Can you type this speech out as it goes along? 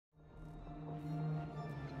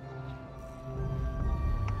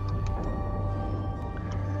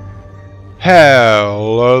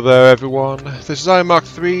Hello there everyone, this is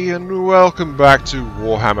iMark3 and welcome back to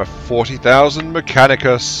Warhammer 40,000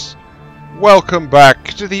 Mechanicus. Welcome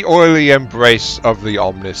back to the oily embrace of the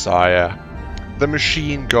Omnissiah, the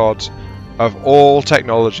machine god of all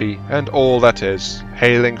technology and all that is,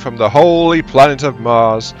 hailing from the holy planet of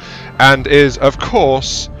Mars, and is, of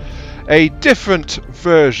course, a different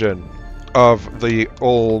version of the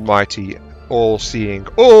almighty, all-seeing,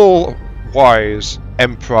 all-wise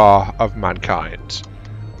Emperor of mankind.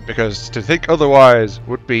 Because to think otherwise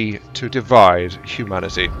would be to divide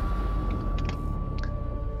humanity.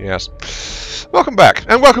 Yes. Welcome back,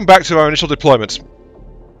 and welcome back to our initial deployment.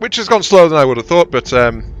 Which has gone slower than I would have thought, but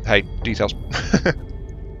hey, details.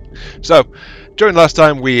 So, during last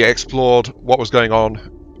time we explored what was going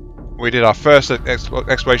on. We did our first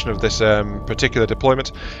exploration of this particular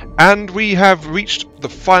deployment, and we have reached the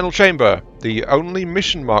final chamber, the only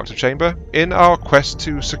mission marked chamber in our quest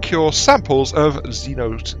to secure samples of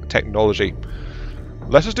Xenos technology.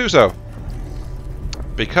 Let us do so,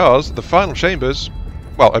 because the final chambers,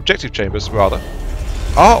 well, objective chambers rather,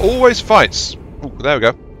 are always fights. Ooh, there we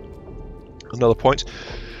go. Another point.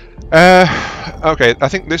 Okay, I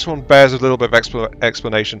think this one bears a little bit of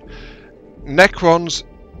explanation. Necrons,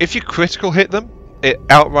 if you critical hit them, it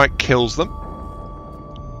outright kills them.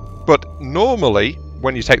 But normally,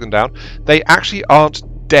 when you take them down, they actually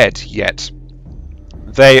aren't dead yet.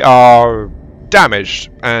 They are damaged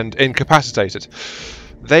and incapacitated.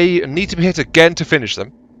 They need to be hit again to finish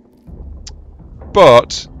them.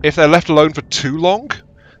 But if they're left alone for too long,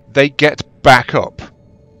 they get back up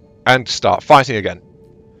and start fighting again.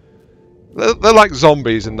 They're like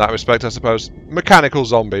zombies in that respect, I suppose. Mechanical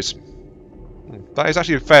zombies. That is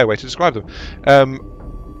actually a fair way to describe them.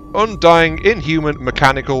 Undying, inhuman,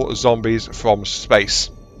 mechanical zombies from space.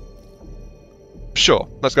 Sure,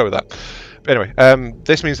 let's go with that. But anyway,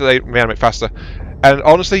 this means that they reanimate faster. And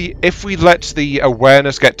honestly, if we let the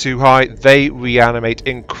awareness get too high, they reanimate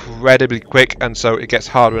incredibly quick, and so it gets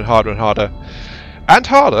harder and harder and harder. And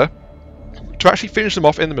harder to actually finish them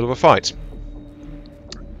off in the middle of a fight.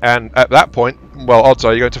 And at that point, well, odds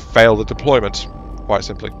are you're going to fail the deployment, quite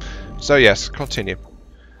simply. So yes, continue.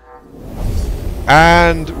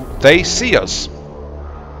 And they see us.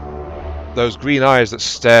 Those green eyes that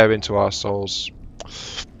stare into our souls.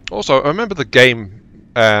 Also, remember the game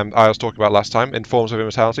I was talking about last time, in Forms of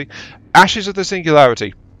Immortality? Ashes of the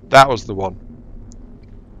Singularity. That was the one.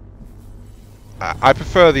 I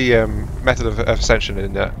prefer the method of ascension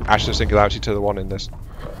in Ashes of Singularity to the one in this.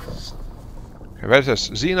 Hereditous.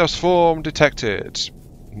 Xenos form detected.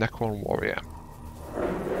 Necron warrior.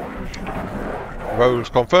 Rose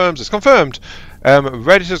confirms. It's confirmed.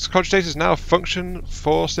 Hereditous cogitators now function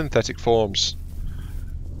for synthetic forms.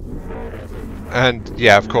 And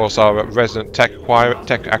yeah, of course, our resident tech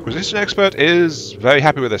acquisition expert is very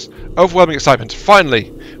happy with this. Overwhelming excitement.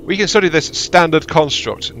 Finally, we can study this standard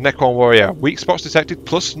construct. Necron warrior. Weak spots detected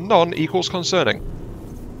plus none equals concerning.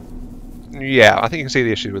 Yeah, I think you can see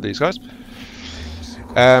the issue with these guys.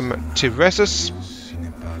 Tyresus.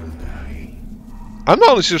 I'm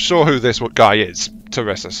not honestly sure who this guy is.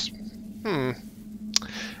 Tyresus.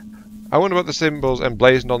 I wonder what the symbols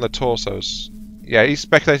emblazoned on their torsos. Yeah, he's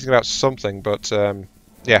speculating about something, but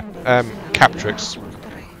yeah. Captrix.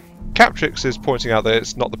 Captrix is pointing out that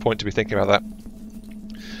it's not the point to be thinking about that.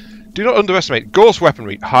 Do not underestimate Gorse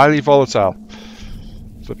weaponry. Highly volatile.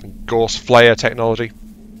 Flipping Gorse Flayer technology.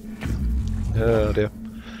 Oh dear.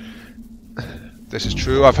 This is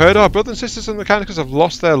true. I've heard our brothers and sisters and Mechanicus have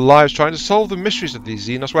lost their lives trying to solve the mysteries of these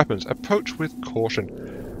Xenos weapons. Approach with caution.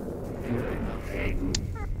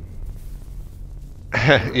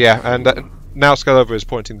 Yeah, and now Scalova is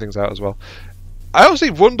pointing things out as well. I honestly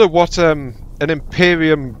wonder what an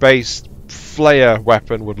Imperium-based Flayer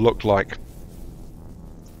weapon would look like.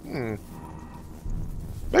 Maybe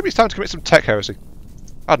it's time to commit some tech heresy.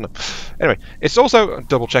 I don't know. Anyway, it's also,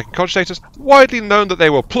 double-checking cogitators, widely known that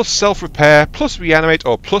they will plus self-repair, plus reanimate,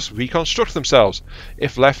 or plus reconstruct themselves,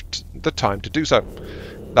 if left the time to do so.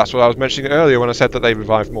 That's what I was mentioning earlier when I said that they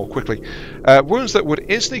revive more quickly. Wounds that would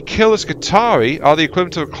instantly kill a Skitarii are the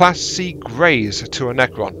equivalent of a Class C graze to a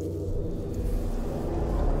Necron.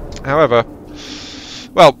 However,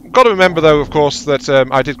 well, got to remember though, of course, that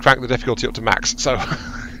I did crank the difficulty up to max, so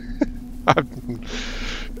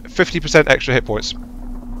 50% extra hit points.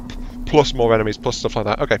 Plus more enemies, plus stuff like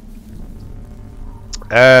that. Okay.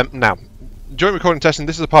 Now, during recording testing,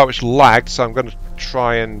 this is the part which lagged, so I'm going to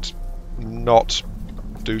try and not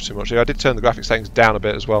do too much here. I did turn the graphics settings down a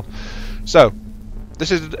bit as well. So,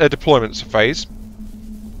 this is a deployment phase.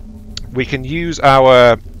 We can use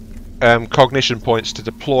our cognition points to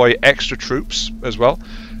deploy extra troops as well.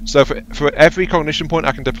 So for every cognition point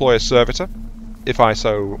I can deploy a servitor, if I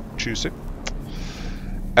so choose to.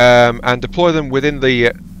 And deploy them within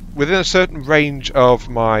a certain range of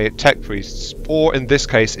my tech priests, or in this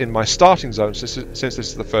case in my starting zone, since this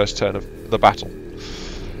is the first turn of the battle.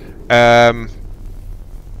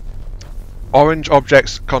 Orange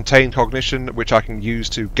objects contain cognition, which I can use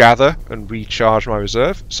to gather and recharge my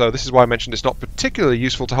reserve. So this is why I mentioned it's not particularly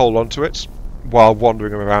useful to hold on to it while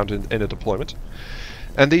wandering around in a deployment.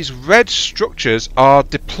 And these red structures are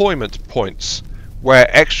deployment points, where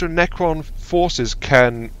extra Necron forces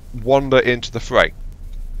can wander into the fray.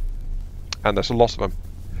 And there's a lot of them.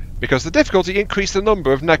 Because the difficulty increased the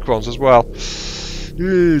number of Necrons as well.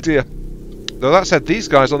 Oh dear. Though that said, these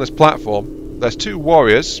guys on this platform, there's 2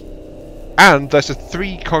 warriors, and there's a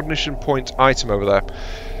 3 cognition point item over there.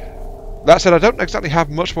 That said, I don't exactly have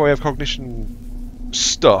much more of cognition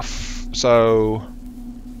stuff, so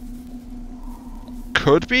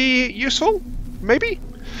could be useful, maybe?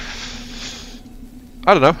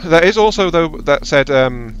 I don't know. There is also, though, that said, a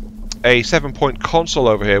 7-point console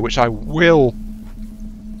over here, which I will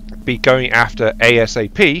be going after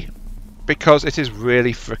ASAP, because it is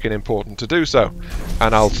really freaking important to do so.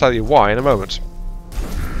 And I'll tell you why in a moment.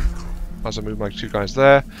 As I move my 2 guys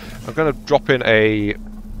there, I'm going to drop in a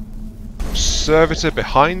servitor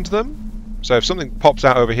behind them. So if something pops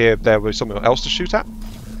out over here, there will be something else to shoot at.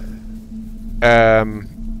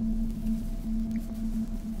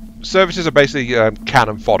 Servitors are basically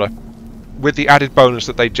cannon fodder, with the added bonus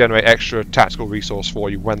that they generate extra tactical resource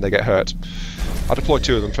for you when they get hurt. I'll deploy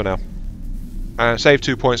 2 of them for now. And save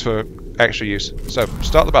 2 points for extra use. So,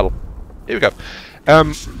 start the battle. Here we go.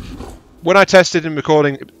 When I tested in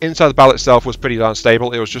recording, inside the battle itself was pretty darn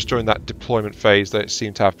stable. It was just during that deployment phase that it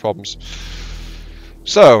seemed to have problems.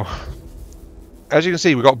 So, as you can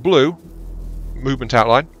see, we've got blue, movement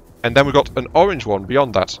outline, and then we've got an orange one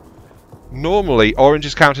beyond that. Normally, orange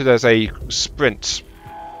is counted as a sprint,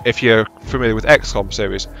 if you're familiar with XCOM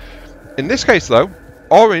series. In this case, though,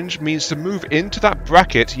 orange means to move into that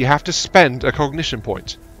bracket, you have to spend a cognition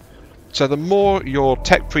point. So the more your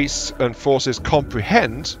tech priests and forces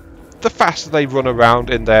comprehend, the faster they run around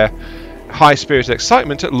in their high-spirited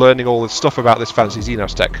excitement at learning all this stuff about this fancy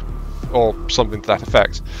Xenos tech, or something to that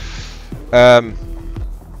effect.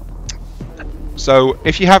 So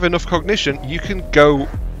if you have enough cognition, you can go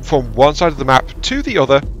from one side of the map to the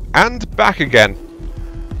other and back again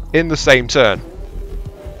in the same turn.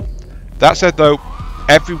 That said, though,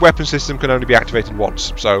 every weapon system can only be activated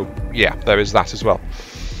once, so yeah, there is that as well.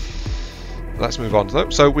 Let's move on to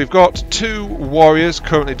that. So we've got 2 warriors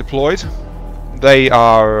currently deployed. They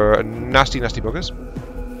are nasty, nasty buggers.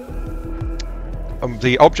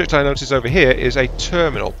 The object I notice over here is a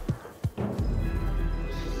terminal.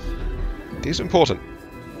 These are important.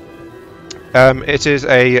 It is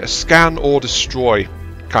a scan or destroy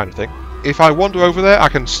kind of thing. If I wander over there, I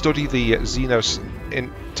can study the Xenos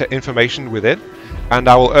information within, and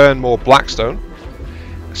I will earn more Blackstone.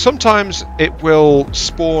 Sometimes it will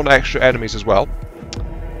spawn extra enemies as well.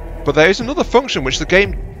 But there is another function which the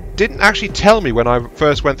game didn't actually tell me when I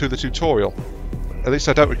first went through the tutorial. At least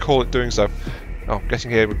I don't recall it doing so. Oh,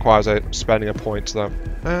 getting here requires spending a point though.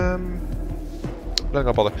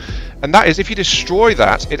 Don't bother. And that is, if you destroy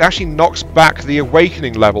that, it actually knocks back the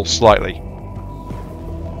awakening level slightly.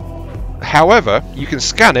 However, you can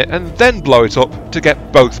scan it and then blow it up to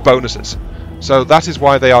get both bonuses. So that is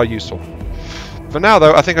why they are useful. For now,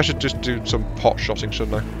 though, I think I should just do some pot shotting,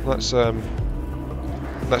 shouldn't I? Let's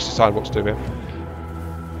decide what to do here.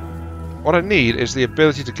 What I need is the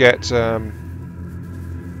ability to get...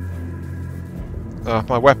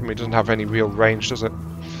 my weapon doesn't have any real range, does it?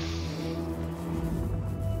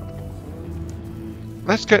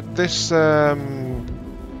 Let's get this... you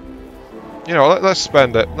know, let's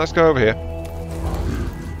spend it. Let's go over here.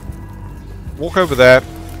 Walk over there.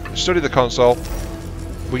 Study the console.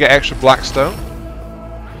 We get extra Blackstone.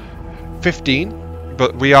 15,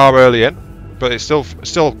 but we are early in. But it's still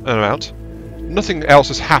an amount. Nothing else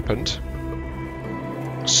has happened.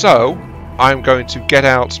 So, I'm going to get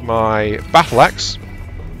out my battle axe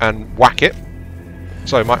and whack it.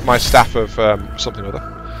 Sorry, my staff of something or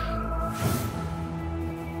other.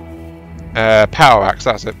 Power axe,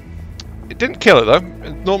 that's it. It didn't kill it though.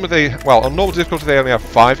 Normally well, on normal difficulty they only have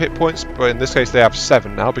 5 hit points, but in this case they have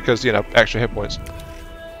 7 now because, you know, extra hit points.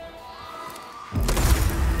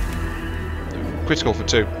 Critical for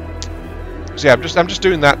 2. So yeah, I'm just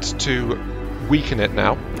doing that to weaken it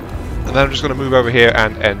now. And then I'm just going to move over here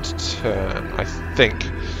and end turn, I think.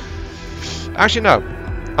 Actually no.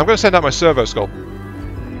 I'm going to send out my servo skull.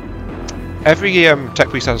 Every tech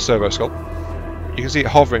priest has a servo skull. You can see it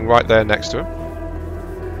hovering right there next to him.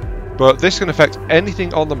 But this can affect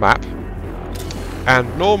anything on the map.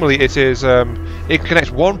 And normally it is, it can connect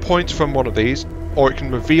 1 point from one of these, or it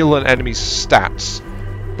can reveal an enemy's stats.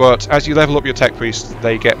 But as you level up your tech priests,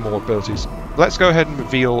 they get more abilities. Let's go ahead and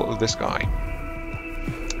reveal this guy.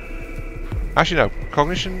 Actually, no.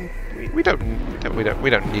 Cognition. We don't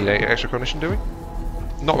need any extra cognition, do we?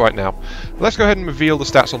 Not right now. Let's go ahead and reveal the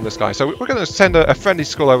stats on this guy. So we're going to send a friendly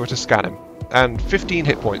skull over to scan him, and 15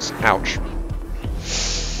 hit points. Ouch.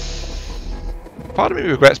 Part of me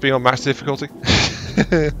regrets being on max difficulty,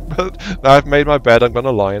 but I've made my bed. I'm going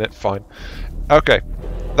to lie in it. Fine. Okay,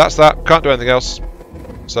 that's that. Can't do anything else.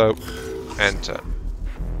 So, enter.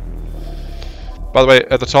 By the way,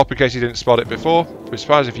 at the top, in case you didn't spot it before, I'd be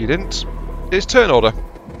surprised if you didn't, it's turn order.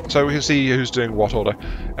 So we can see who's doing what order.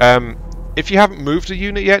 If you haven't moved a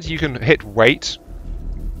unit yet, you can hit wait,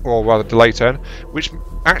 or rather delay turn, which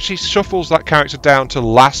actually shuffles that character down to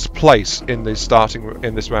last place in the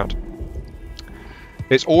in this round.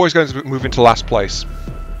 It's always going to move into last place.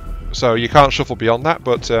 So you can't shuffle beyond that,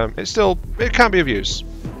 but it can be of use.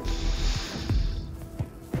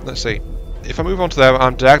 Let's see. If I move on to there,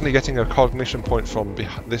 I'm diagonally getting a cognition point from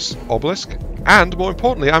this obelisk, and more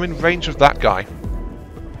importantly, I'm in range of that guy.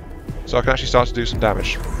 So I can actually start to do some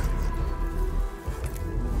damage.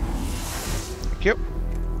 Thank you.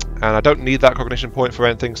 And I don't need that cognition point for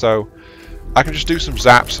anything, so I can just do some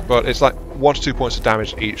zaps, but it's like 1 to 2 points of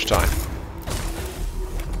damage each time.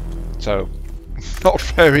 So, not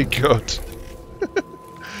very good.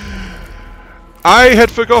 I had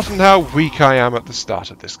forgotten how weak I am at the start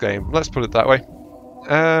of this game. Let's put it that way. Do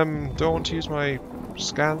I want to use my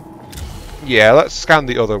scan? Yeah, let's scan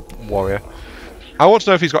the other warrior. I want to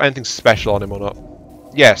know if he's got anything special on him or not.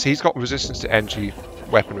 Yes, he's got resistance to NG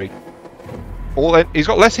weaponry. He's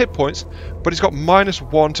got less hit points, but he's got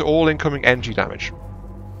 -1 to all incoming NG damage.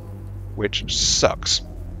 Which sucks.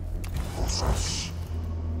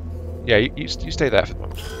 Yeah, you stay there for the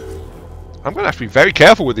moment. I'm going to have to be very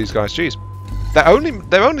careful with these guys. Jeez, they're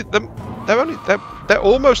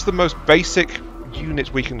almost the most basic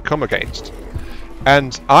units we can come against,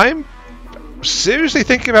 and I'm seriously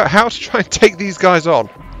thinking about how to try and take these guys on.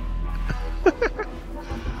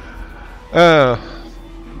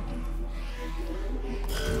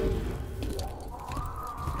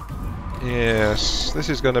 Yes, this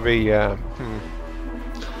is going to be.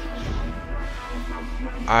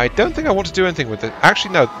 I don't think I want to do anything with it.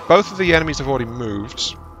 Actually, no. Both of the enemies have already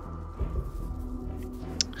moved.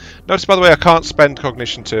 Notice, by the way, I can't spend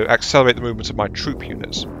cognition to accelerate the movement of my troop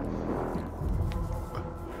units.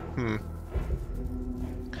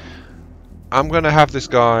 I'm going to have this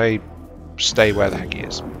guy stay where the heck he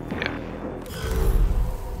is. Yeah.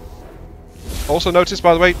 Also notice,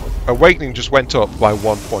 by the way, Awakening just went up by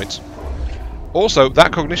 1 point. Also,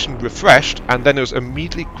 that cognition refreshed, and then it was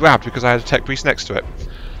immediately grabbed because I had a tech priest next to it.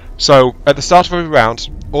 So, at the start of every round,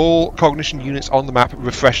 all cognition units on the map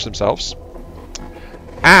refresh themselves.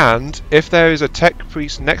 And if there is a tech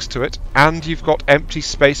priest next to it, and you've got empty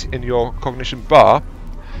space in your cognition bar,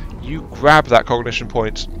 you grab that cognition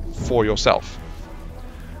point for yourself.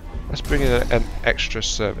 Let's bring in an extra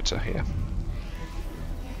servitor here.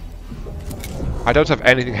 I don't have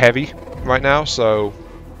anything heavy right now, so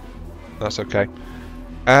that's okay.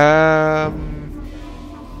 How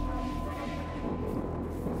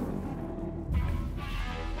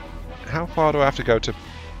far do I have to go to?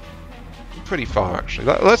 Pretty far, actually.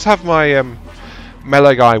 Let's have my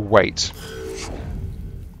melee guy wait.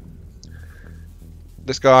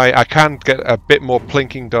 This guy, I can get a bit more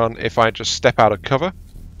plinking done if I just step out of cover.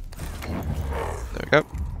 There we go.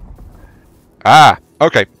 Ah,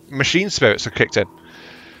 okay. Machine spirits are kicked in.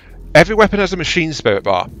 Every weapon has a machine spirit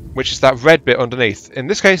bar, which is that red bit underneath. In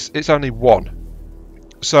this case, it's only 1.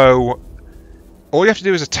 So, all you have to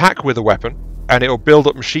do is attack with a weapon, and it will build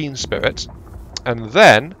up machine spirit. And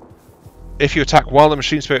then, if you attack while the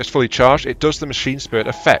machine spirit is fully charged, it does the machine spirit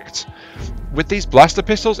effect. With these blaster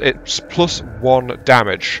pistols, it's +1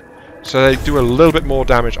 damage. So they do a little bit more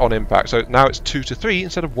damage on impact. So now it's 2 to 3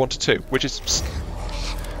 instead of 1 to 2, which is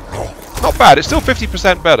not bad. It's still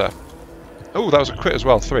 50% better. Oh, that was a crit as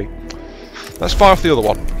well, 3. Let's fire off the other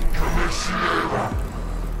one.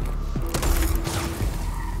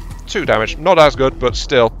 2 damage. Not as good, but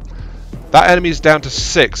still. That enemy is down to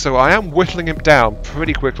 6, so I am whittling him down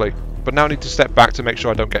pretty quickly. But now I need to step back to make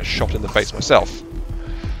sure I don't get shot in the face myself.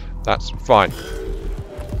 That's fine.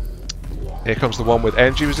 Here comes the one with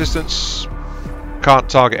energy resistance. Can't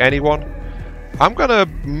target anyone. I'm going to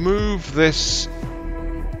move this...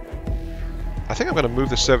 I think I'm going to move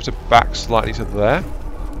the servitor back slightly to there.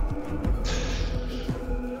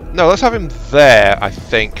 No, let's have him there, I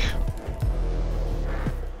think.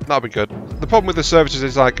 That'll be good. The problem with the servitors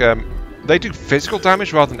is like they do physical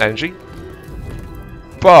damage rather than energy,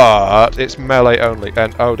 but it's melee only.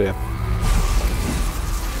 And oh dear,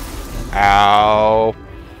 ow!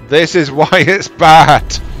 This is why it's bad.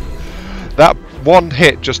 That one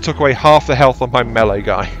hit just took away half the health of my melee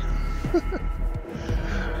guy.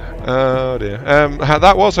 Oh dear.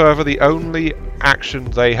 That was, however, the only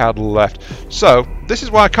action they had left. So this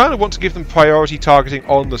is why I kind of want to give them priority targeting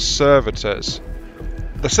on the servitors.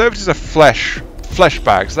 The servitors are flesh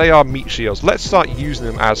bags. They are meat shields. Let's start using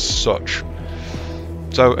them as such.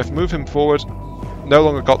 So if move him forward, no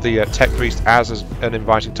longer got the tech priest as an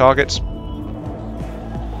inviting target.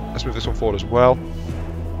 Let's move this one forward as well.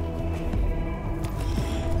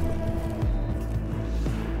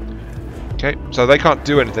 Okay, so they can't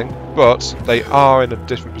do anything, but they are in a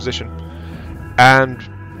different position. And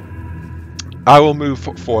I will move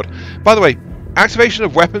forward. By the way, activation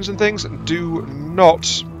of weapons and things do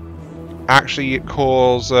not actually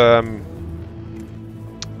cause... do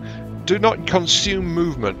not consume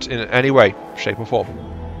movement in any way, shape or form.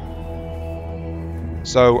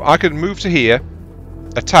 So I could move to here,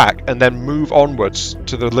 attack, and then move onwards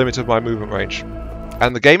to the limit of my movement range.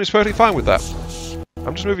 And the game is perfectly fine with that.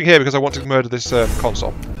 I'm just moving here because I want to murder this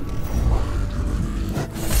console.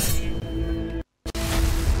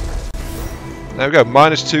 There we go,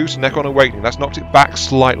 -2 to Necron Awakening. That's knocked it back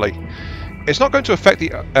slightly. It's not going to affect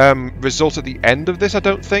the result at the end of this, I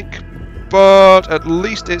don't think. But at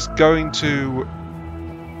least it's going to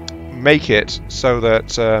make it so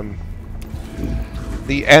that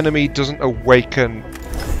the enemy doesn't awaken.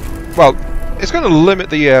 Well, it's going to limit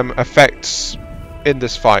the effects in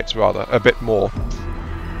this fight, rather, a bit more.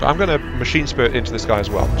 But I'm going to Machine Spirit into this guy as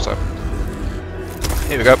well, so...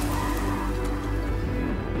 Here we go.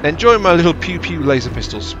 Enjoy my little pew-pew laser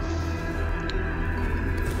pistols.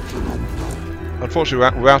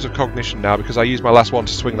 Unfortunately, we're out of cognition now because I used my last one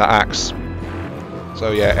to swing that axe.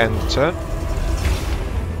 So yeah, end turn.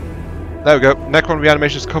 There we go. Necron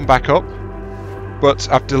reanimation's come back up, but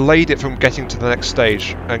I've delayed it from getting to the next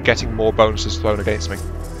stage and getting more bonuses thrown against me.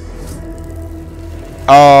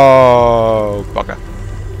 Oh, bugger.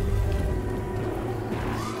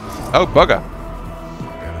 Oh, bugger.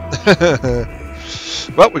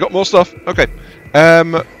 Well, we got more stuff. Okay.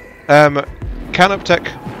 Canoptech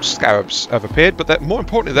scarabs have appeared, but more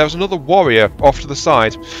importantly, there was another warrior off to the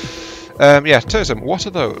side. Yeah, tourism. What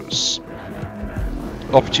are those?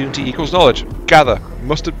 Opportunity equals knowledge. Gather.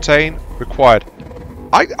 Must obtain. Required.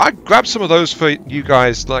 I grabbed some of those for you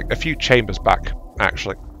guys like a few chambers back,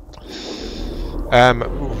 actually.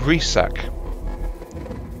 Resac.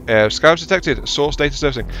 Scarabs detected. Source data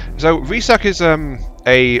surfacing. So Resac is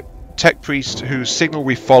a tech priest whose signal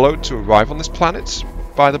we followed to arrive on this planet,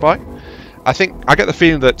 by the by. I think I get the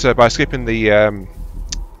feeling that by skipping the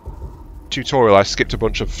tutorial I skipped a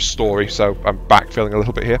bunch of story, so I'm backfilling a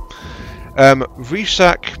little bit here.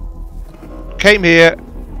 Resac came here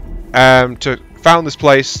found this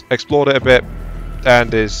place, explored it a bit,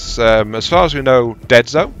 and is, as far as we know, dead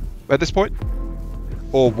zone at this point.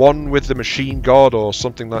 Or one with the machine god or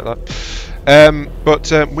something like that.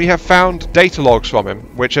 But we have found data logs from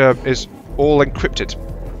him, which is all encrypted.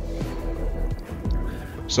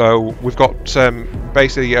 So we've got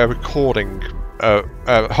basically a recording, a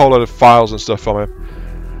whole load of files and stuff from him.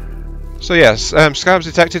 So yes, scams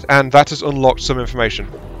detected, and that has unlocked some information.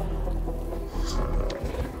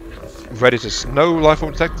 Ready to no life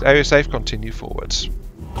form detected. Area safe. Continue forwards.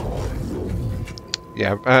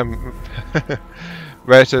 Yeah.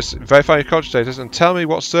 Ready to verify your cogitators and tell me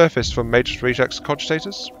what surfaced from Matrix Reject's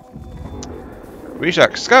cogitators.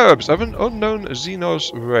 Reject scarabs of an unknown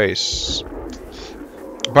Xenos race.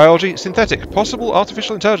 Biology synthetic. Possible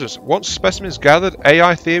artificial intelligence. Once specimens gathered,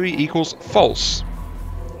 AI theory equals false.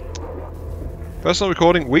 Personal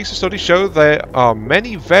recording. Weeks of study show there are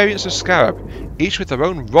many variants of scarab, each with their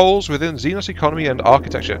own roles within Xenos economy and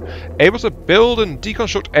architecture, able to build and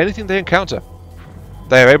deconstruct anything they encounter.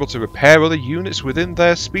 They are able to repair other units within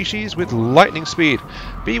their species with lightning speed.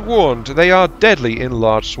 Be warned, they are deadly in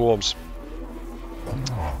large swarms.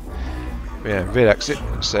 Yeah,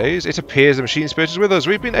 Videx says, it appears the machine spirit is with us.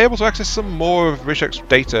 We've been able to access some more of Rishek's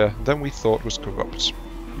data than we thought was corrupt.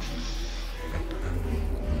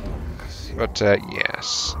 But,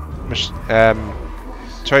 yes.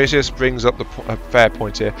 Tracius brings up a fair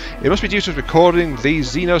point here. It must be due to recording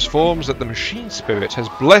these Xenos forms that the machine spirit has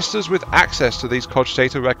blessed us with access to these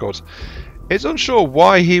cogitator records. It's unsure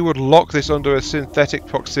why he would lock this under a synthetic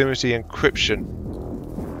proximity encryption.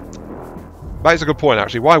 That is a good point,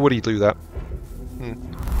 actually. Why would he do that?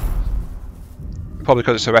 Probably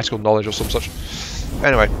because it's heretical knowledge or some such.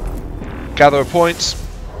 Anyway, gather a point.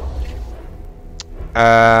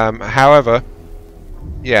 However,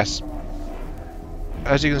 yes,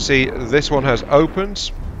 as you can see, this one has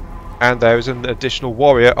opened, and there is an additional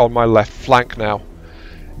warrior on my left flank now,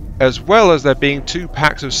 as well as there being 2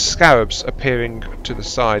 packs of scarabs appearing to the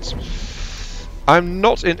sides. I'm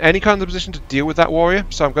not in any kind of position to deal with that warrior,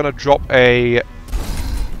 so I'm going to drop a...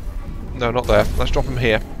 No, not there. Let's drop him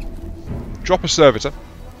here. Drop a servitor.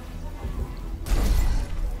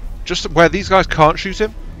 Just where these guys can't shoot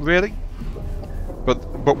him, really.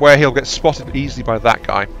 But where he'll get spotted easily by that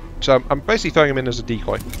guy. So I'm basically throwing him in as a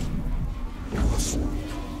decoy.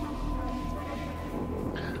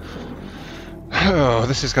 Oh,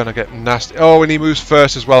 this is going to get nasty. Oh, and he moves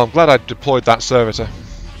first as well. I'm glad I deployed that servitor.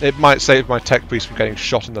 It might save my tech priest from getting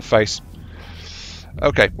shot in the face.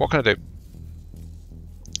 Okay, what can I do?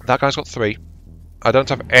 That guy's got 3. I don't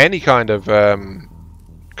have any kind of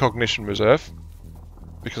cognition reserve,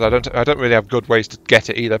 because I don't really have good ways to get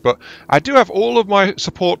it either. But I do have all of my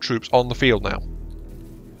support troops on the field now,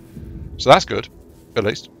 so that's good, at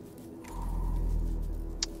least.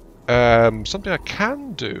 Something I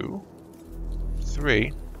can do. 3,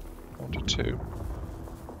 1 to 2.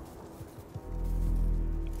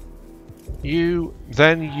 You,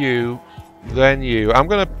 then you, then you. I'm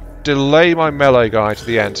going to delay my melee guy to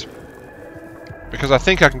the end, because I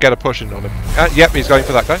think I can get a push in on him. Yep, he's going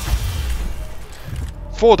for that guy.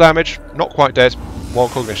 4 damage, not quite dead, 1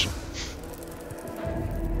 cognition.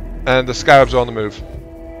 And the scarabs are on the move.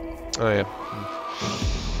 Oh yeah.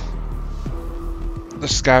 The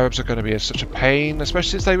scarabs are going to be such a pain, especially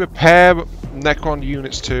since they repair Necron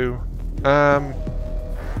units too.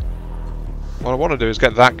 What I want to do is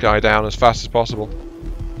get that guy down as fast as possible.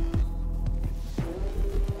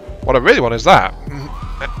 What I really want is that.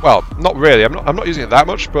 Well, not really. I'm not using it that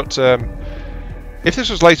much, but if this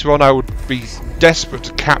was later on, I would be desperate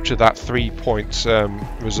to capture that 3-point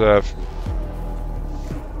reserve.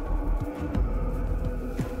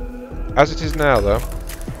 As it is now, though.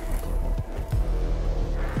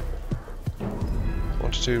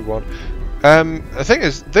 1 to 2, 1. The thing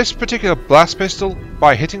is, this particular blast pistol,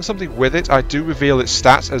 by hitting something with it, I do reveal its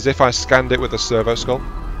stats as if I scanned it with a servo skull.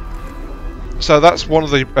 So that's one of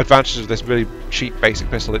the advantages of this really cheap basic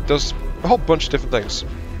pistol. It does a whole bunch of different things.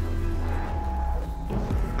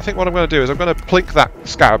 I think what I'm going to do is I'm going to plink that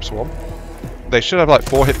scarab swarm. They should have like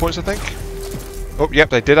 4 hit points, I think. Oh, yep,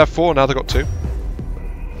 they did have 4, now they've got 2.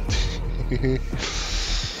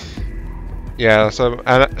 Yeah, so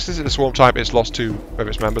and since it's a swarm type, it's lost 2 of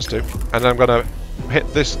its members too. And then I'm going to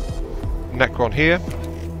hit this Necron here.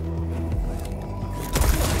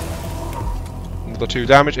 Another 2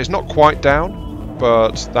 damage. It's not quite down,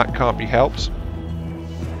 but that can't be helped.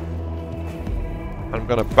 I'm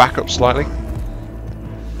going to back up slightly.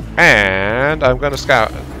 And I'm going to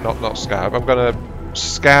scout, not scab, I'm going to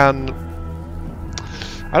scan.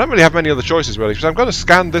 I don't really have many other choices really, because I'm going to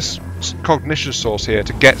scan this cognition source here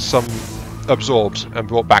to get some absorbed and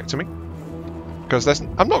brought back to me, because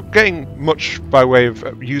I'm not getting much by way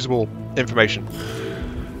of usable information.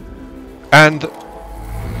 And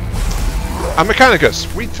I'm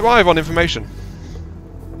Mechanicus. We thrive on information.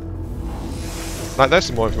 Like, there's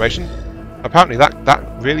some more information. Apparently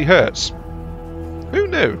that really hurts. Who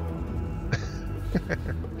knew?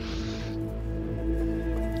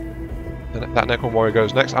 That Necron warrior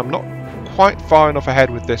goes next. I'm not quite far enough ahead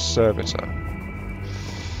with this servitor.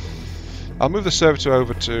 I'll move the servitor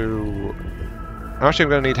over to... Actually, I'm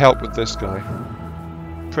going to need help with this guy.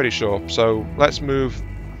 Pretty sure. So let's move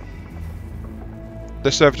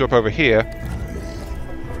this servitor up over here.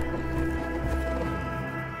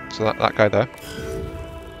 So that guy there.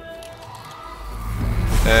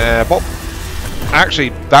 Bob. Actually,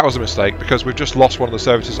 that was a mistake, because we've just lost one of the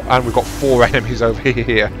servitors and we've got 4 enemies over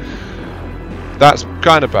here. That's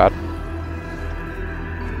kind of bad.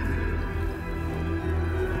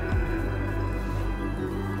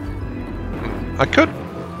 I could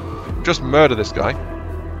just murder this guy.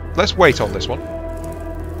 Let's wait on this one.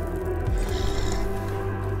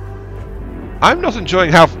 I'm not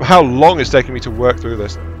enjoying how long it's taking me to work through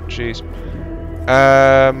this. Jeez.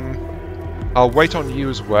 I'll wait on you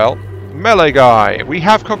as well. Melee guy. We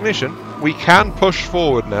have cognition. We can push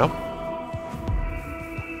forward now.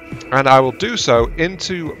 And I will do so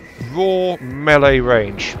into raw melee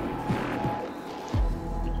range.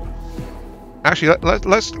 Actually,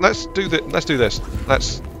 let's do this.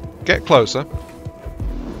 Let's get closer.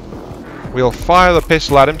 We'll fire the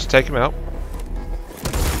pistol at him to take him out.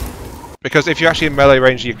 Because if you're actually in melee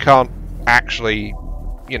range, you can't actually,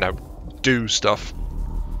 you know, do stuff.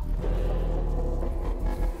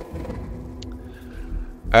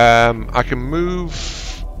 I can move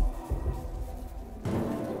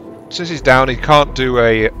since he's down, he can't do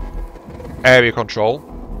a area control.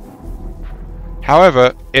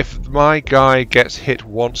 However, if my guy gets hit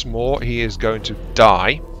once more, he is going to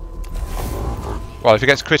die. Well, if he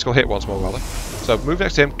gets a critical hit once more, rather. So move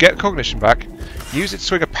next to him, get cognition back, use it to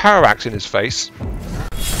swing a power axe in his face.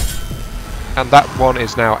 And that one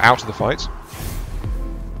is now out of the fight.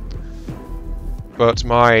 But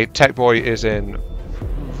my tech boy is in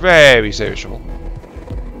very serious trouble.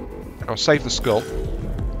 I'll save the skull.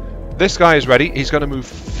 This guy is ready. He's going to move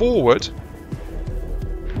forward.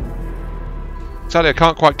 Sadly, I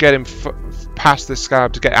can't quite get him past this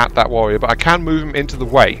scarab to get at that warrior, but I can move him into the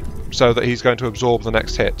way so that he's going to absorb the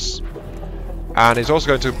next hits. And he's also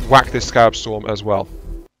going to whack this scarab storm as well.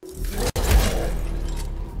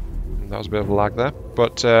 And that was a bit of a lag there,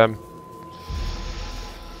 but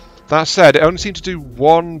that said, it only seemed to do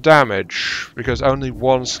 1 damage because only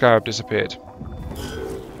 1 scarab disappeared.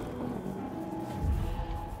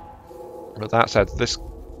 But that said,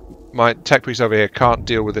 my tech priest over here can't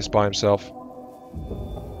deal with this by himself.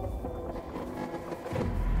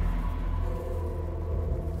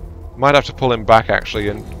 Might have to pull him back actually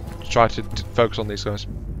and try to focus on these guys.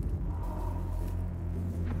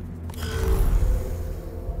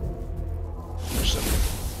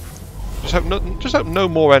 Just hope no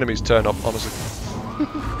more enemies turn up, honestly.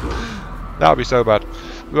 That would be so bad.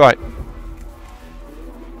 Right.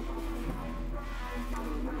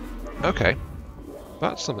 Okay.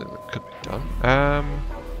 That's something that could be done.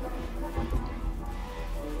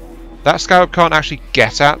 That scarab can't actually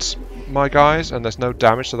get at my guys, and there's no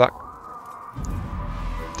damage, so that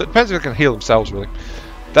depends if they can heal themselves, really.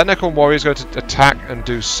 That Necron warrior is going to attack and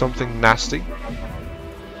do something nasty.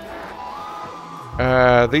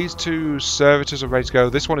 These 2 servitors are ready to go.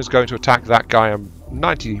 This one is going to attack that guy, I'm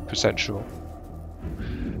 90% sure.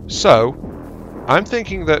 So, I'm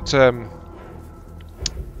thinking that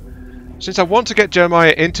since I want to get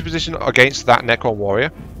Jeremiah into position against that Necron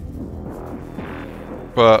warrior,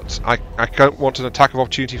 but I don't want an attack of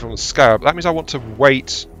opportunity from the scarab, that means I want to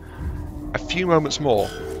wait a few moments more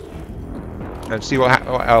and see what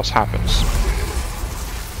else happens.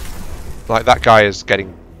 Like, that guy is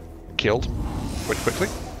getting killed pretty quickly.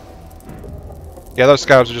 Yeah, those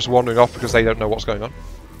scarabs are just wandering off because they don't know what's going on.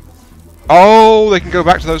 Oh, they can go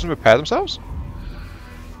back to those and repair themselves?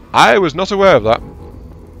 I was not aware of that.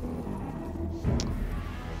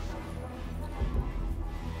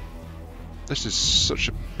 This is such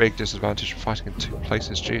a big disadvantage for fighting in 2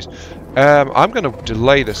 places, jeez. I'm going to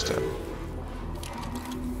delay this turn.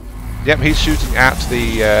 Yep, he's shooting at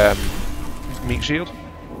the meat shield.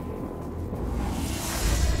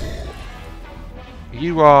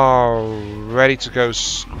 You are ready to go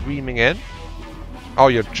screaming in. Oh,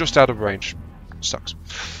 you're just out of range. Sucks.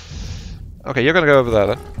 Okay, you're going to go over there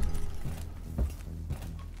then.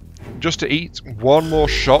 Just to eat 1 more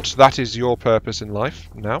shot, that is your purpose in life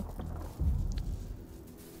now.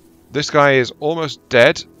 This guy is almost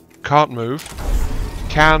dead, can't move,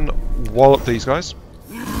 can wallop these guys.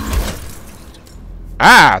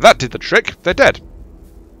 Ah, that did the trick, they're dead.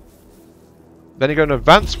 Then you're going to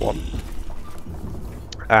advance 1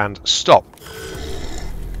 and stop.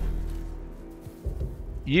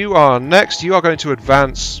 You are next, you are going to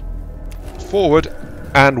advance forward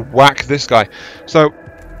and whack this guy. So,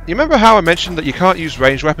 you remember how I mentioned that you can't use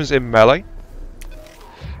ranged weapons in melee?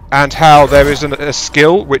 And how there is a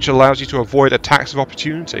skill which allows you to avoid attacks of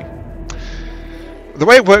opportunity. The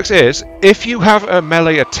way it works is, if you have a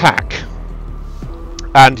melee attack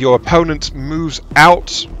and your opponent moves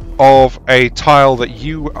out of a tile that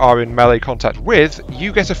you are in melee contact with,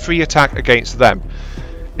 you get a free attack against them.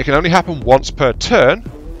 It can only happen once per turn,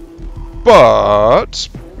 but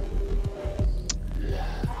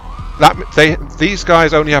these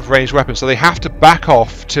guys only have ranged weapons, so they have to back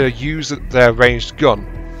off to use their ranged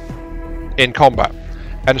gun in combat.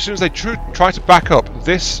 And as soon as they try to back up,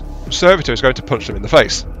 this servitor is going to punch them in the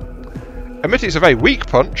face. Admittedly, it's a very weak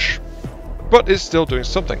punch, but it's still doing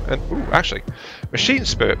something. And ooh, actually, Machine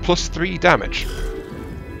Spirit plus 3 damage.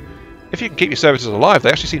 If you can keep your servitors alive, they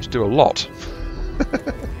actually seem to do a lot.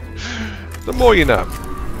 The more you know.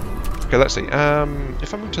 Okay, let's see.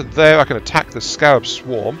 If I move to there, I can attack the Scarab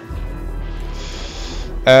Swarm.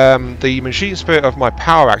 The Machine Spirit of my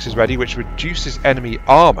Power Axe is ready, which reduces enemy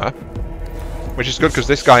armor, which is good because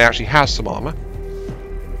this guy actually has some armor.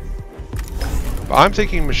 But I'm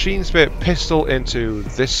thinking Machine Spirit Pistol into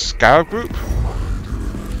this Scarab group.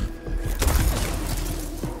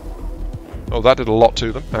 Oh, that did a lot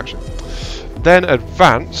to them, actually. Then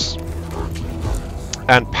advance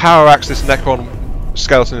and Power Axe this Necron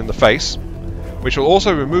skeleton in the face, which will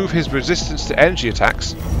also remove his resistance to energy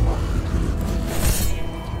attacks.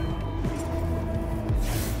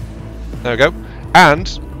 There we go. And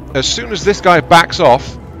as soon as this guy backs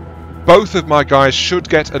off, both of my guys should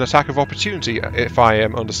get an attack of opportunity, if I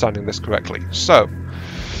am understanding this correctly. So,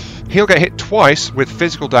 he'll get hit twice with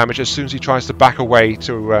physical damage as soon as he tries to back away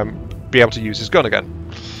to be able to use his gun again.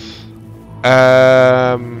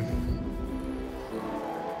 I'm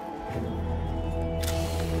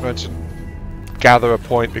going to gather a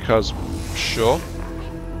point because, sure.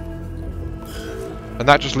 And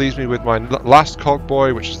that just leaves me with my last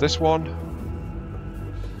cogboy, which is this one.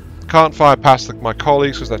 Can't fire past my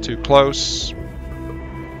colleagues because they're too close.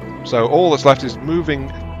 So all that's left is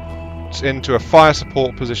moving into a fire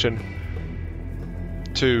support position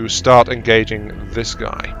to start engaging this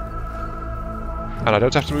guy. And I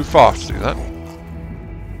don't have to move far to do that.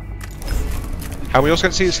 And we also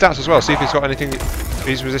get to see his stats as well, see if he's got anything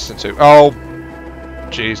he's resistant to. Oh,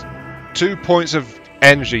 jeez. 2 points of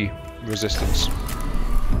energy resistance.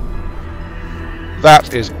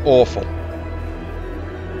 That is awful.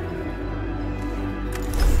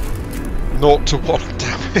 0 to 1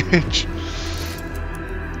 damage.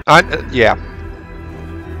 And, yeah.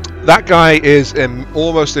 That guy is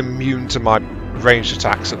almost immune to my ranged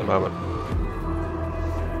attacks at the moment.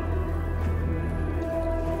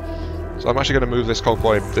 So I'm actually going to move this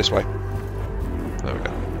cogboy this way. There we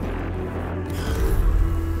go.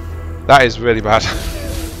 That is really bad.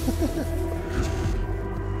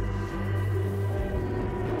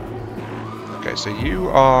 Okay, so you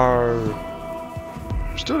are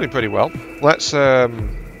still doing pretty well. Let's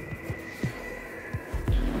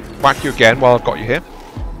whack you again while I've got you here.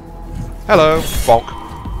 Hello, bonk.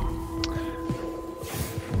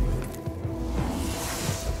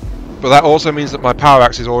 But that also means that my power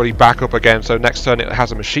axe is already back up again, so next turn it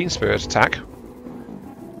has a machine spirit attack.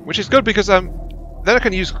 Which is good because then I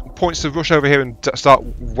can use points to rush over here and start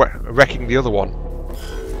wrecking the other one.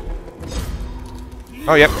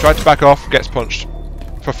 Oh yep, tried to back off, gets punched.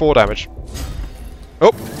 For 4 damage.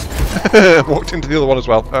 Oh! Walked into the other one as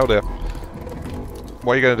well. Oh dear.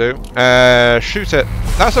 What are you going to do? Shoot it.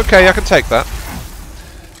 That's okay, I can take that.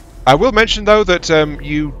 I will mention though that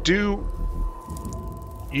you do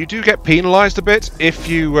get penalised a bit if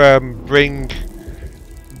you bring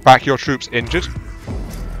back your troops injured.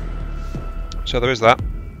 So there is that.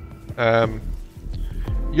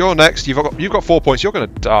 You're next. You've got 4 points. You're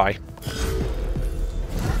going to die.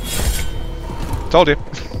 Told you.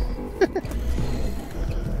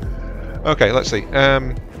 Okay, let's see.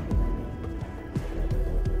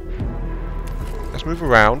 Let's move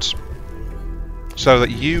around so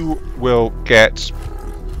that you will get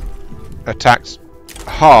attacked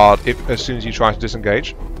hard as soon as you try to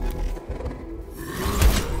disengage.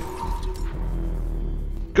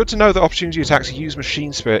 Good to know that opportunity attacks use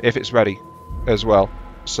machine spirit if it's ready as well.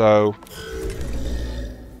 So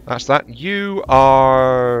that's that. You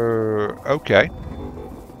are okay.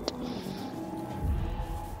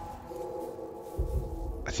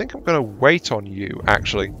 I think I'm going to wait on you,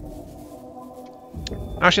 actually.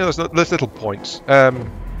 Actually, there's little points.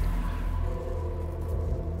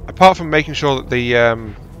 Apart from making sure that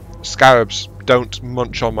the scarabs don't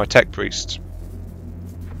munch on my tech priest.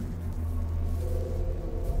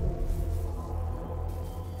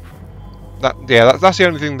 That's the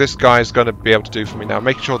only thing this guy's going to be able to do for me now.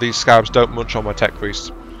 Making sure these scarabs don't munch on my tech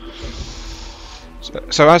priest.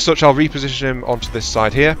 So as such, I'll reposition him onto this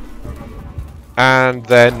side here. And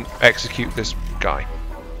then execute this guy.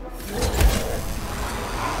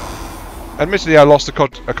 Admittedly, I lost a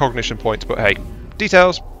cognition point, but hey.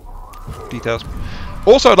 Details. Details.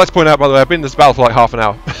 Also, I'd like to point out, by the way, I've been in this battle for like half an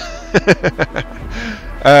hour.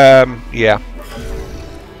 Yeah.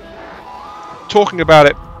 Talking about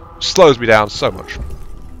it slows me down so much.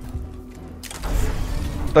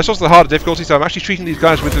 That's also the harder difficulty, so I'm actually treating these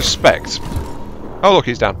guys with respect. Oh look,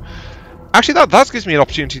 he's down. Actually, that gives me an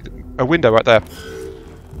opportunity, a window right there.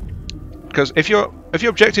 Because if your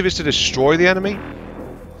objective is to destroy the enemy,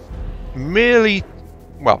 merely,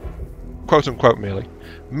 well, quote unquote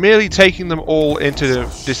merely taking them all into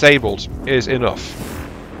disabled is enough.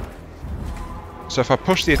 So if I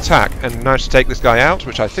push the attack and manage to take this guy out,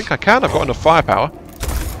 which I think I can, I've got enough firepower.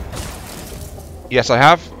 Yes, I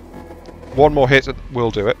have. One more hit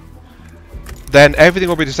will do it. Then everything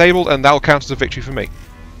will be disabled and that will count as a victory for me.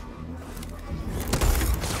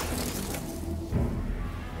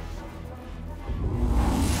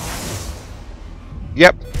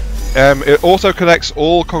 Yep. It also collects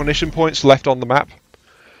all cognition points left on the map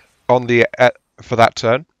on the for that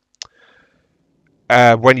turn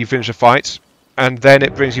when you finish a fight, and then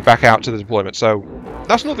it brings you back out to the deployment. So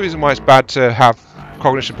that's another reason why it's bad to have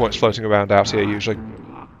cognition points floating around out here usually.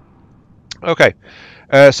 Okay,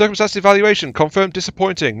 Circumstance evaluation. Confirmed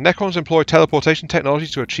disappointing. Necrons employ teleportation technology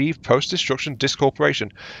to achieve post-destruction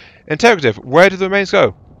discorporation. Interrogative. Where do the remains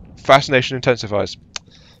go? Fascination intensifies.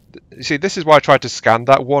 You see, this is why I tried to scan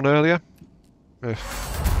that one earlier. Ugh.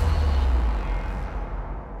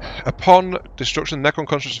 Upon destruction, Necron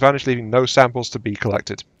constructs vanish, leaving no samples to be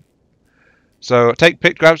collected. So, take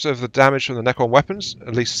pictographs of the damage from the Necron weapons.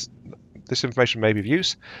 At least this information may be of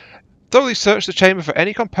use. Thoroughly search the chamber for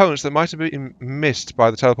any components that might have been missed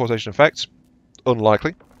by the teleportation effects.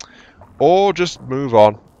 Unlikely. Or just move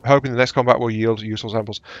on, hoping the next combat will yield useful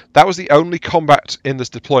samples. That was the only combat in this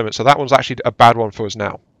deployment, so that one's actually a bad one for us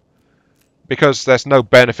now. Because there's no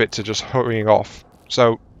benefit to just hurrying off.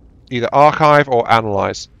 So, either archive or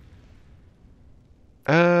analyze.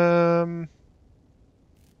 I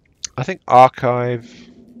think archive...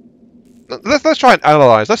 Let's try and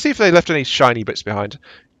analyze. Let's see if they left any shiny bits behind.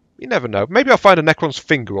 You never know. Maybe I'll find a Necron's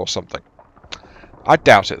finger or something. I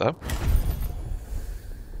doubt it, though.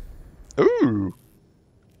 Ooh!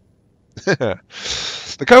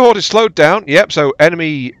 The cohort is slowed down. Yep, so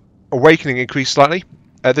enemy awakening increased slightly.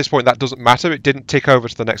 At this point, that doesn't matter. It didn't tick over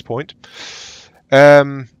to the next point.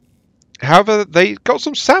 However, they got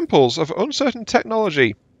some samples of uncertain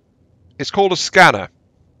technology. It's called a scanner.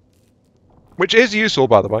 Which is useful,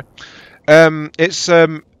 by the way. It's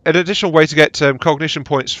an additional way to get cognition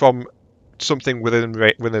points from something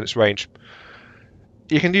within its range.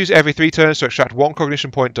 You can use it every 3 turns to extract 1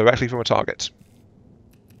 cognition point directly from a target.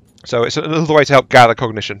 So it's another way to help gather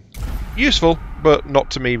cognition. Useful, but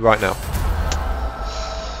not to me right now.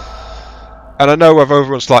 And I know I've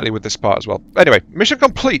overrun slightly with this part as well. Anyway, mission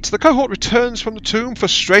complete. The cohort returns from the tomb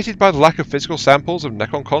frustrated by the lack of physical samples of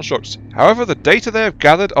Necron constructs. However, the data they have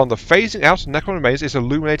gathered on the phasing out of Necron remains is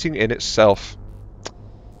illuminating in itself.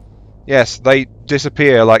 Yes, they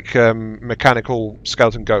disappear like mechanical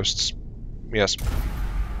skeleton ghosts. Yes.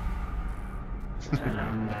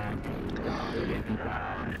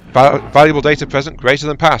 Valuable data present, greater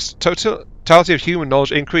than past. Totality of human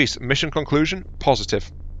knowledge increased. Mission conclusion,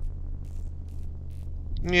 positive.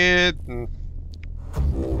 Yeah.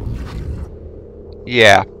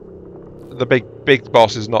 Yeah. The big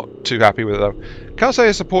boss is not too happy with it though. Can't say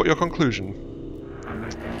I support your conclusion.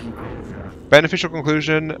 Beneficial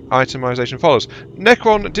conclusion, itemization follows.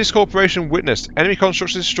 Necron discorporation witnessed. Enemy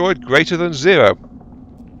constructs destroyed greater than 0.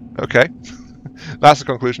 Okay. That's the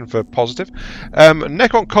conclusion for positive.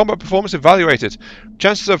 Necron combat performance evaluated.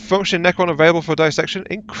 Chances of functioning Necron available for dissection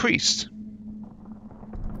increased.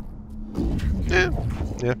 Yeah.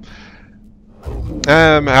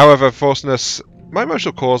 However, forcedness, my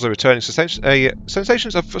emotional cores are returning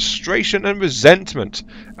sensations of frustration and resentment,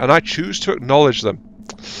 and I choose to acknowledge them.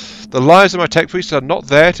 The lives of my tech priests are not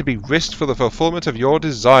there to be risked for the fulfillment of your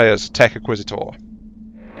desires, Tech Acquisitor.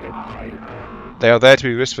 They are there to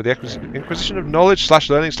be risked for the acquisition of knowledge /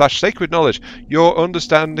 learning / sacred knowledge. Your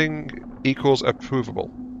understanding equals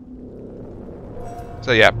approvable.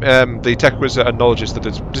 So yeah, the Tech Acquisitor acknowledges the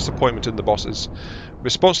disappointment in the boss's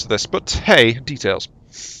response to this, but hey, details.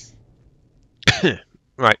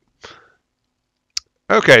 Right.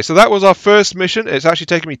 Okay, so that was our first mission. It's actually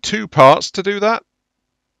taken me 2 parts to do that,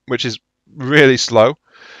 which is really slow.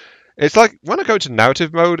 It's like, when I go to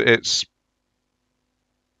narrative mode,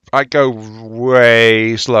 I go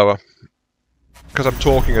way slower. Because I'm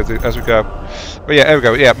talking as we go. But yeah, there we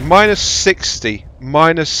go. Yeah, minus 60.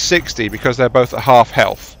 Minus 60 because they're both at half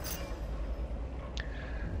health.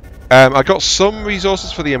 I got some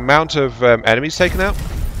resources for the amount of enemies taken out.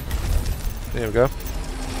 There we go.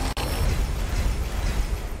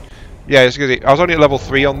 Yeah, as you can see, I was only at level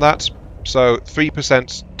 3 on that. So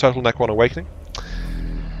 3% total Necron awakening.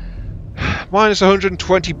 Minus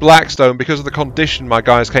 120 Blackstone because of the condition my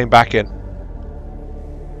guys came back in.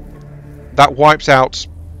 That wipes out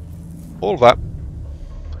all of that.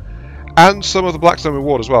 And some of the Blackstone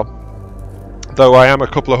reward as well. Though I am a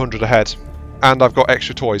couple of hundred ahead. And I've got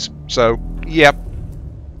extra toys. So, yeah.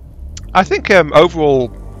 I think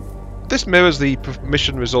overall, this mirrors the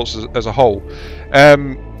mission results as a whole.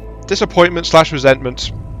 Disappointment /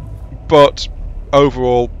 resentment. But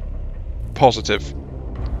overall, positive.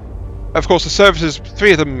 Of course, the services,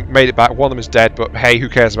 3 of them made it back. 1 of them is dead, but hey, who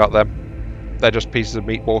cares about them? They're just pieces of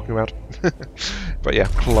meat walking around. But yeah,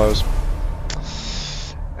 close.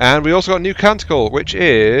 And we also got a new canticle, which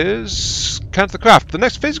is Counter the Craft. The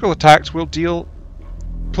next physical attacks will deal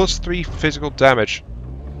 +3 physical damage.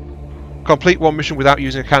 Complete 1 mission without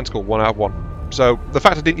using a canticle, 1 out of 1. So the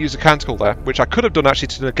fact I didn't use a canticle there, which I could have done actually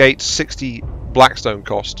to negate 60 Blackstone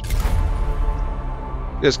cost,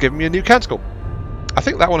 has given me a new canticle. I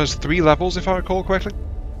think that one has 3 levels, if I recall correctly.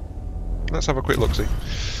 Let's have a quick look-see.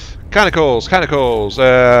 Mechanicals, Mechanicals.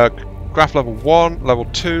 Graph level 1, level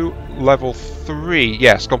 2, level 3.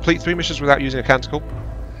 Yes, complete 3 missions without using a canticle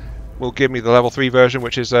will give me the level 3 version,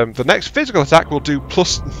 which is the next physical attack will do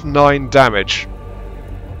 +9 damage.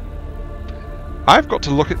 I've got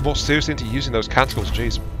to look more seriously into using those canticles,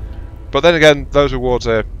 jeez. But then again, those rewards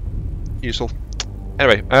are useful.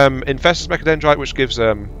 Anyway, Infestus Mechadendrite, which gives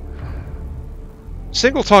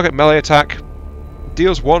single target melee attack,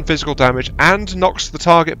 deals 1 physical damage, and knocks the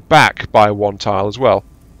target back by 1 tile as well.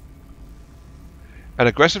 An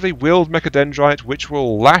aggressively willed Mechadendrite, which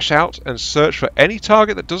will lash out and search for any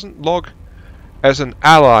target that doesn't log as an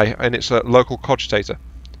ally in its local cogitator.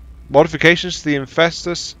 Modifications to the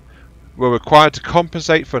Infestus were required to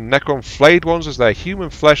compensate for Necron flayed ones as their human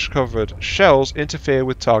flesh-covered shells interfere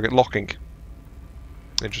with target locking.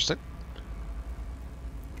 Interesting.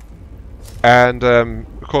 And,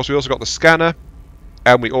 of course, we also got the Scanner,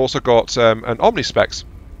 and we also got an Omnispecs,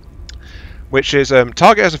 which is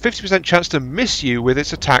target has a 50% chance to miss you with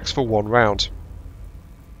its attacks for 1 round.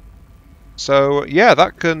 So, yeah,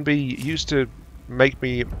 that can be used to make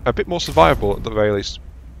me a bit more survivable at the very least.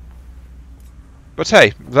 But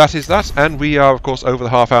hey, that is that, and we are, of course, over the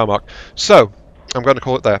half-hour mark. So, I'm going to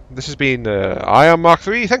call it there. This has been Ion Mark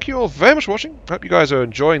III. Thank you all very much for watching. Hope you guys are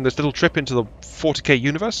enjoying this little trip into the 40k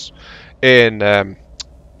universe in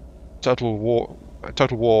Total War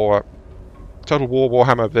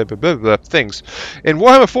Warhammer blah, blah, blah, blah, things. In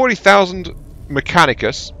Warhammer 40,000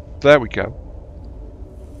 Mechanicus. There we go.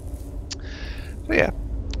 So yeah.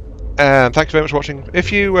 And thank you very much for watching.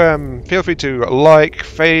 If you feel free to like,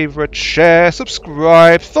 favourite, share,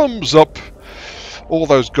 subscribe, thumbs up, all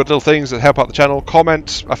those good little things that help out the channel.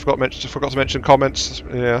 Comment. I forgot to mention comments.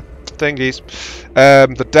 Yeah, thingies.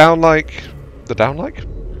 The downlike. The downlike?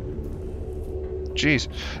 Jeez.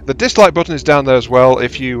 The dislike button is down there as well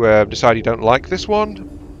if you decide you don't like this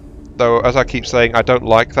one. Though, as I keep saying, I don't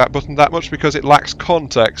like that button that much because it lacks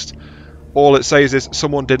context. All it says is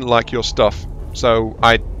someone didn't like your stuff. So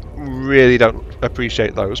I really don't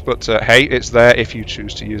appreciate those. But hey, it's there if you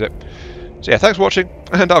choose to use it. So yeah, thanks for watching,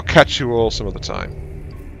 and I'll catch you all some other time.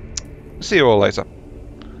 See you all later.